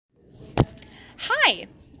Hi,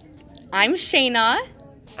 I'm Shayna.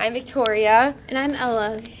 I'm Victoria. And I'm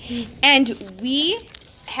Ella. And we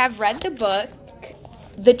have read the book,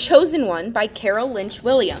 The Chosen One by Lynch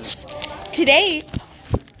Williams. Today,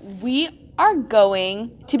 we are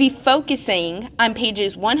going to be focusing on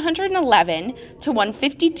pages 111 to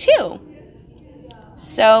 152.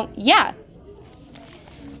 So, yeah.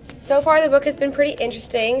 So far, the book has been pretty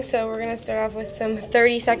interesting, so we're going to start off with some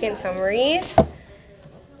 30-second summaries.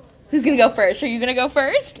 Who's going to go first? Are you going to go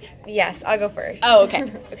first? Yes, I'll go first. Oh,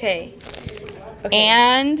 okay. Okay.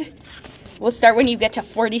 And we'll start when you get to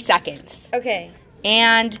 40 seconds. Okay.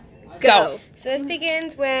 And go. So this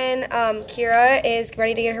begins when Kira is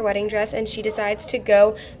ready to get her wedding dress, and she decides to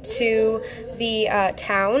go to the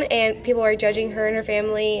town, and people are judging her and her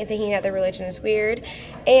family and thinking that their religion is weird.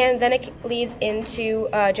 And then it leads into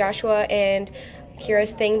Joshua and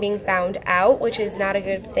Kira's thing being found out, which is not a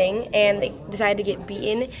good thing, and they decide to get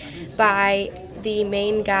beaten by the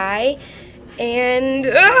main guy. And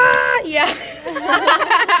yeah.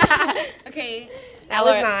 Okay. That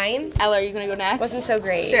was mine. Ella, are you going to go next? Wasn't so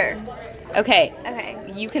great. Sure. Okay.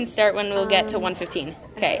 Okay. You can start when we'll get to 115.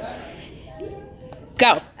 Okay.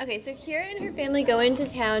 Go. Okay, so Kira and her family go into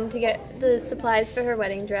town to get the supplies for her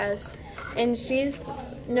wedding dress, and she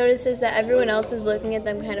notices that everyone else is looking at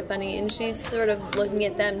them kind of funny, and she's sort of looking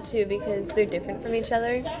at them too because they're different from each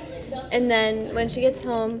other. And then when she gets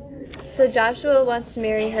home, so Joshua wants to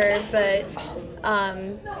marry her, but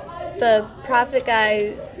the prophet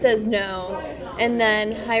guy says no, and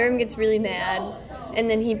then Hiram gets really mad, and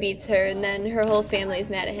then he beats her, and then her whole family's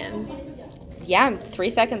mad at him. Yeah, 3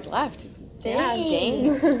 seconds left. Dang.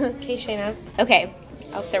 Okay, Shayna. Okay,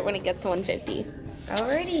 I'll start when it gets to 150.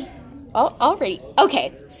 Alrighty. Alrighty.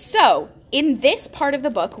 Okay, so in this part of the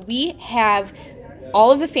book, we have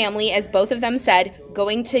all of the family, as both of them said,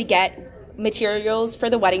 going to get materials for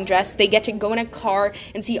the wedding dress. They get to go in a car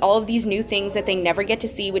and see all of these new things that they never get to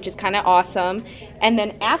see, which is kind of awesome. And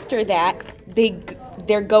then after that,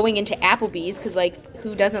 they're going into Applebee's, because, like,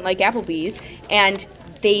 who doesn't like Applebee's? And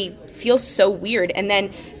they feel so weird. And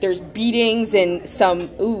then there's beatings and some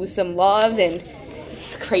love, and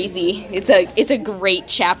it's crazy. It's a great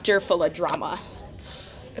chapter full of drama.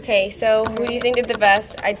 Okay, so who do you think did the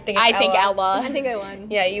best? I think Ella. I think I won.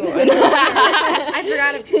 Yeah, you won. I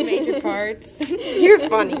forgot major parts. You're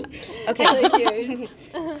funny. Okay. I like yours.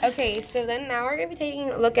 Okay, so then now we're going to be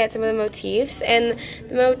taking a look at some of the motifs. And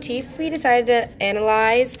the motif we decided to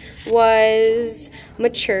analyze was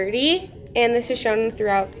maturity. And this is shown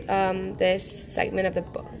throughout this segment of the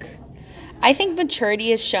book. I think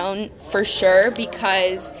maturity is shown for sure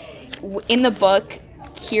because in the book,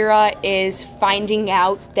 Kira is finding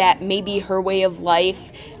out that maybe her way of life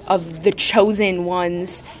of the chosen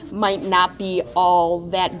ones might not be all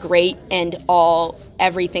that great and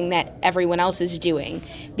everything that everyone else is doing,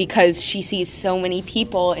 because she sees so many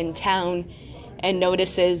people in town and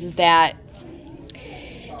notices that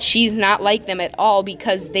she's not like them at all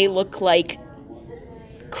because they look like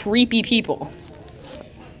creepy people.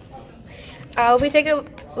 If we take a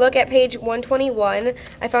look at page 121,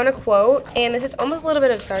 I found a quote, and this is almost a little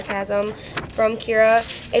bit of sarcasm from Kira.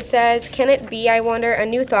 It says, "Can it be, I wonder, a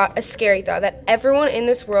new thought, a scary thought, that everyone in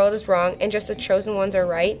this world is wrong and just the chosen ones are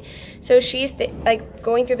right?" So she's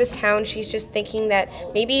going through this town, she's just thinking that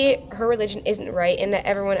maybe her religion isn't right and that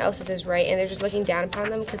everyone else's is right, and they're just looking down upon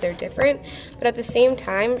them because they're different. But at the same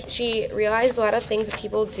time, she realized a lot of things that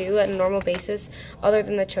people do on a normal basis other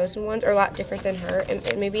than the chosen ones are a lot different than her,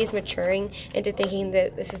 and maybe is maturing into thinking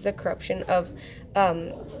that this is the corruption of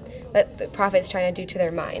that the prophet's trying to do to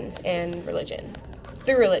their minds and religion,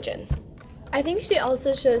 through religion. I think she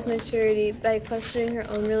also shows maturity by questioning her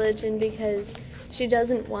own religion because she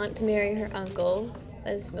doesn't want to marry her uncle,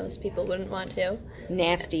 as most people wouldn't want to.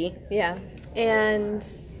 Nasty. Yeah. And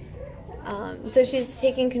so she's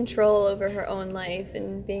taking control over her own life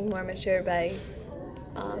and being more mature by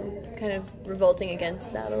kind of revolting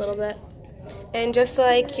against that a little bit. And just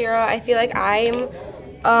like Kira, I feel like I'm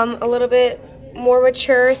a little bit more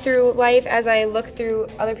mature through life as I look through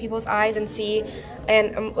other people's eyes and see,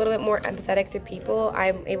 and I'm a little bit more empathetic through people.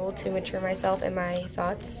 I'm able to mature myself and my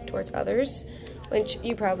thoughts towards others, which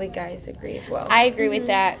you probably guys agree as well. I agree with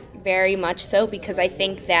that very much so, because I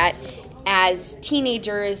think that as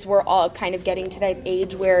teenagers, we're all kind of getting to that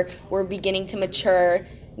age where we're beginning to mature,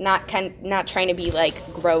 not trying to be like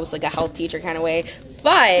gross, like a health teacher kind of way,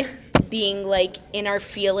 but being like in our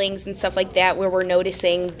feelings and stuff like that, where we're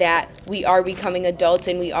noticing that we are becoming adults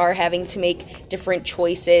and we are having to make different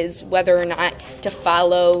choices, whether or not to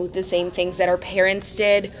follow the same things that our parents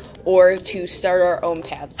did or to start our own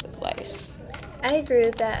paths of life. I agree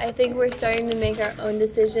with that. I think we're starting to make our own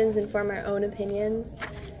decisions and form our own opinions.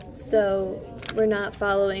 So we're not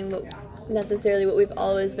following necessarily what we've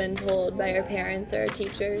always been told by our parents or our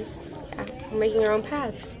teachers. Yeah, we're making our own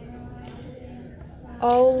paths.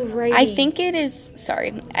 Alrighty. I think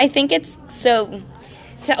it's so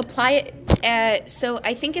to apply it. So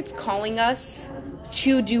I think it's calling us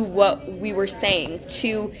to do what we were saying,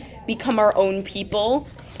 to become our own people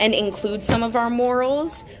and include some of our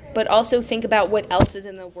morals, but also think about what else is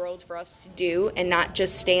in the world for us to do and not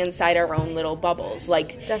just stay inside our own little bubbles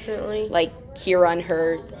Definitely. like Kira and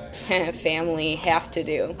her family have to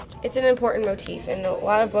do. It's an important motif, and a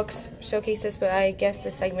lot of books showcase this, but I guess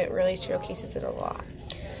this segment really showcases it a lot.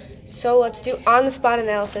 So let's do on-the-spot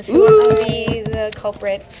analysis. Who wants to be the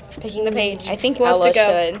culprit picking the page? I think Who wants Ella to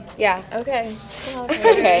go? should. Yeah. Okay. I'm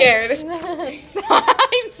scared.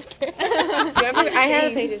 I'm scared. I have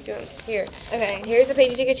the pages to Here. Okay. Here's the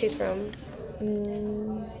pages you can choose from.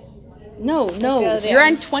 No, go there. you're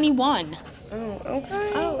on 21. Oh,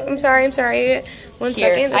 okay. Oh, I'm sorry. One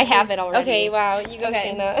Here, second. I have it already. Okay, wow. You go,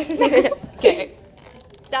 Okay. Shayna. Okay.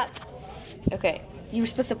 Stop. Okay. You were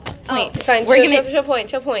supposed to point. Oh, it's fine. We're She'll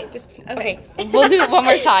point. Just Okay. We'll do it one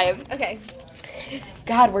more time. Okay.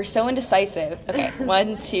 God, we're so indecisive. Okay,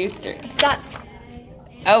 1, 2, 3. Stop.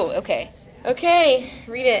 Oh, okay. Okay,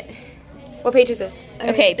 read it. What page is this?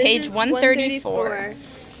 Okay, this page is 134.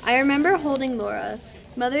 I remember holding Laura.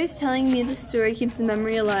 Mother's telling me the story keeps the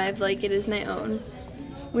memory alive like it is my own.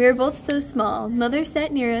 We are both so small. Mother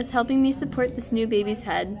sat near us, helping me support this new baby's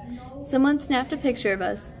head. Someone snapped a picture of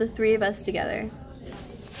us, the three of us together.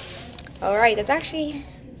 All right, that's actually...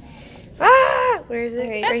 Where is it?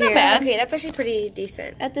 Okay. That's Right not here. bad. Okay, that's actually pretty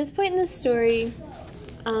decent. At this point in the story,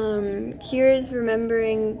 Kira's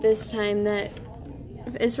remembering this time that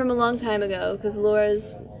is from a long time ago, because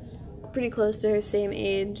Laura's pretty close to her same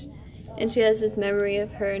age, and she has this memory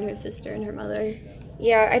of her and her sister and her mother.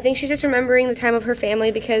 Yeah, I think she's just remembering the time of her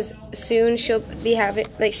family because soon she'll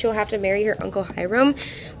have to marry her Uncle Hiram,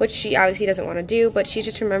 which she obviously doesn't want to do, but she's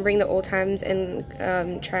just remembering the old times and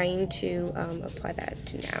trying to apply that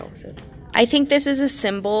to now. So I think this is a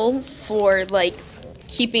symbol for, like,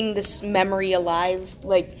 keeping this memory alive.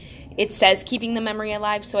 Like, it says keeping the memory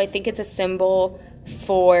alive, so I think it's a symbol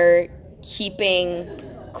for keeping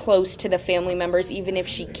close to the family members, even if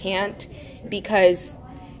she can't, because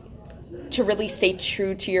to really stay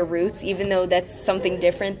true to your roots, even though that's something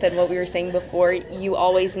different than what we were saying before, you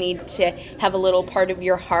always need to have a little part of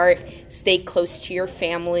your heart stay close to your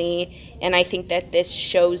family. And I think that this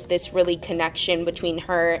shows this really connection between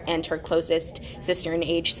her and her closest sister in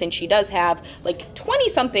age, since she does have like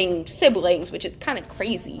 20-something siblings, which is kind of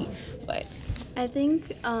crazy. But I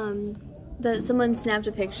think that someone snapped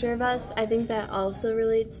a picture of us. I think that also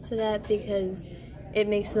relates to that because it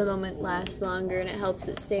makes the moment last longer and it helps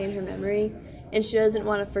it stay in her memory. And she doesn't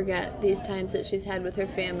want to forget these times that she's had with her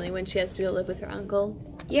family when she has to go live with her uncle.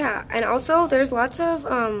 yeah, and also there's lots of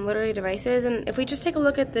literary devices, and if we just take a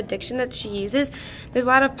look at the diction that she uses, there's a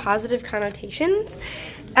lot of positive connotations,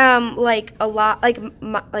 like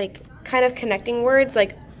kind of connecting words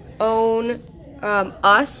like own,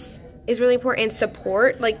 us is really important, and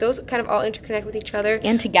support, like those kind of all interconnect with each other.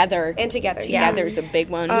 and together. Yeah. is a big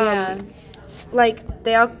one. Yeah. Like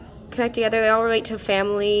they all connect together, they all relate to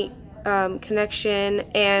family connection,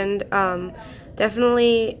 and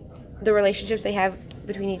definitely the relationships they have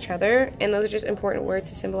between each other, and those are just important words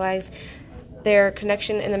to symbolize their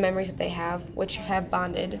connection and the memories that they have, which have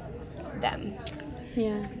bonded them.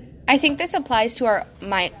 Yeah. I think this applies to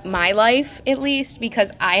my life, at least, because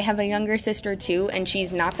I have a younger sister too, and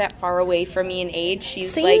she's not that far away from me in age.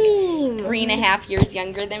 She's Same. like 3.5 years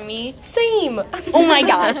younger than me. Same. Oh my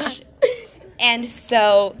gosh. And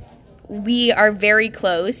so we are very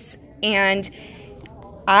close, and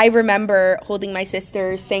I remember holding my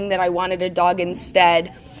sister, saying that I wanted a dog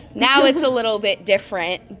instead. Now it's a little bit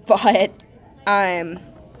different, but I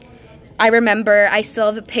remember I still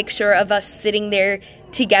have a picture of us sitting there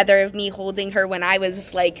together, of me holding her when I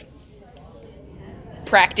was like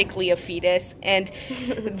practically a fetus, and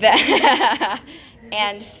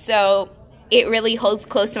and so it really holds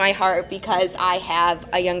close to my heart because I have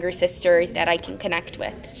a younger sister that I can connect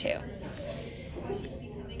with too.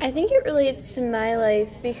 I think it relates to my life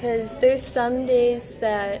because there's some days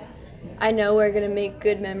that I know we're going to make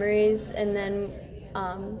good memories, and then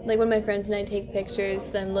like when my friends and I take pictures,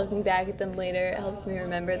 then looking back at them later, it helps me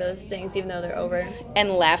remember those things even though they're over.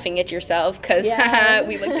 And laughing at yourself because Yeah.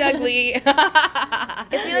 we looked ugly. I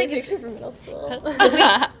feel like picture from middle school.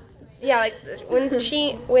 yeah, like when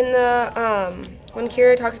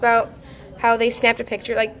Kira talks about how they snapped a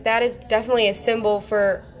picture. Like, that is definitely a symbol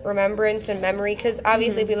for remembrance and memory, because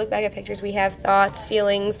obviously if we look back at pictures, we have thoughts,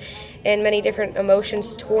 feelings, and many different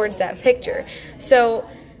emotions towards that picture. So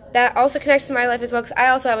that also connects to my life as well, because I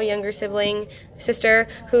also have a younger sister,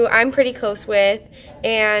 who I'm pretty close with,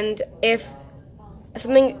 and if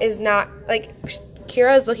something is not, like,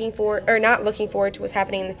 Kira is not looking forward to what's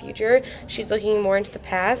happening in the future. She's looking more into the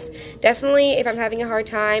past. Definitely, if I'm having a hard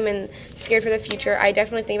time and scared for the future, I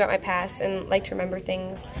definitely think about my past and like to remember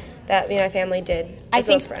things that my family did, as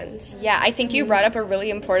well as friends. Yeah, I think you brought up a really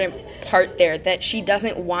important part there, that she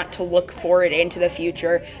doesn't want to look forward into the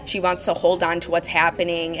future. She wants to hold on to what's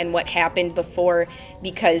happening and what happened before,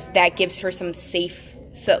 because that gives her some a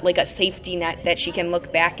safety net that she can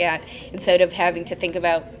look back at, instead of having to think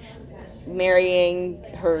about marrying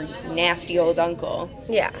her nasty old uncle.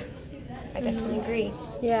 Yeah, I definitely agree.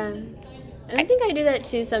 Yeah. And I think I do that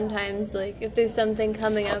too sometimes. Like, if there's something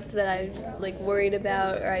coming up that I'm, like, worried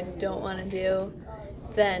about or I don't want to do,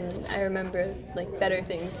 then I remember, like, better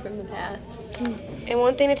things from the past. And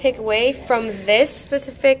one thing to take away from this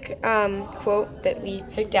specific quote that we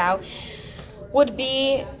picked out would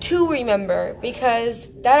be to remember, because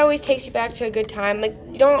that always takes you back to a good time. Like,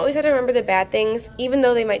 you don't always have to remember the bad things, even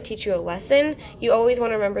though they might teach you a lesson. You always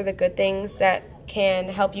want to remember the good things that can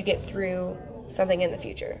help you get through something in the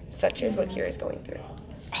future, such as what Kira is going through.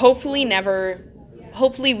 Hopefully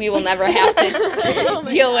we will never have to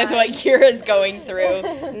deal with what Kira's going through.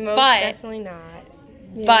 Most definitely not.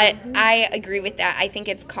 Yeah. But I agree with that. I think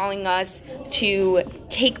it's calling us to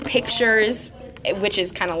take pictures, which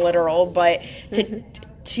is kind of literal, but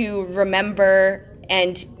to remember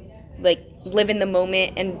and, like, live in the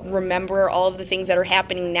moment and remember all of the things that are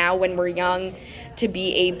happening now when we're young, to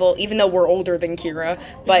be able, even though we're older than Kira,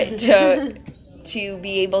 but to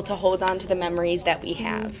be able to hold on to the memories that we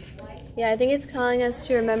have. Yeah, I think it's calling us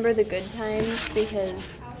to remember the good times,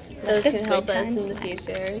 because those can help us in the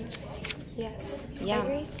future. Yes. Yeah. I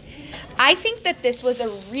agree. I think that this was a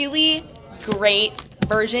really great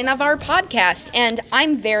version of our podcast, and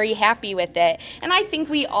I'm very happy with it, and I think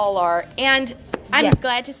we all are, and I'm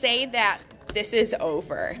glad to say that this is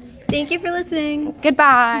over. Thank you for listening.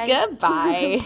 Goodbye.